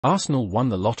Arsenal won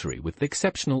the lottery with the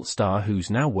exceptional star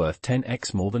who's now worth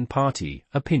 10x more than Partey.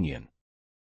 Opinion.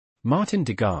 Martin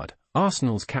Ødegaard,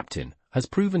 Arsenal's captain, has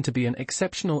proven to be an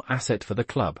exceptional asset for the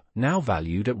club, now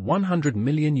valued at €100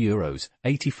 million,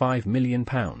 £85 million,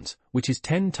 which is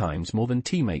 10 times more than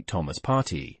teammate Thomas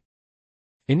Partey.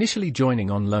 Initially joining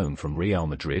on loan from Real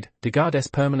Madrid, Ødegaard's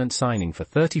permanent signing for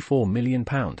 £34 million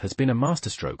has been a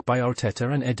masterstroke by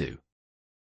Arteta and Edu.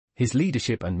 His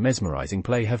leadership and mesmerizing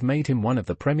play have made him one of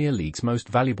the Premier League's most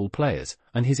valuable players,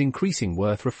 and his increasing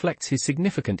worth reflects his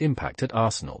significant impact at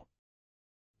Arsenal.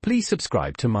 Please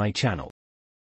subscribe to my channel.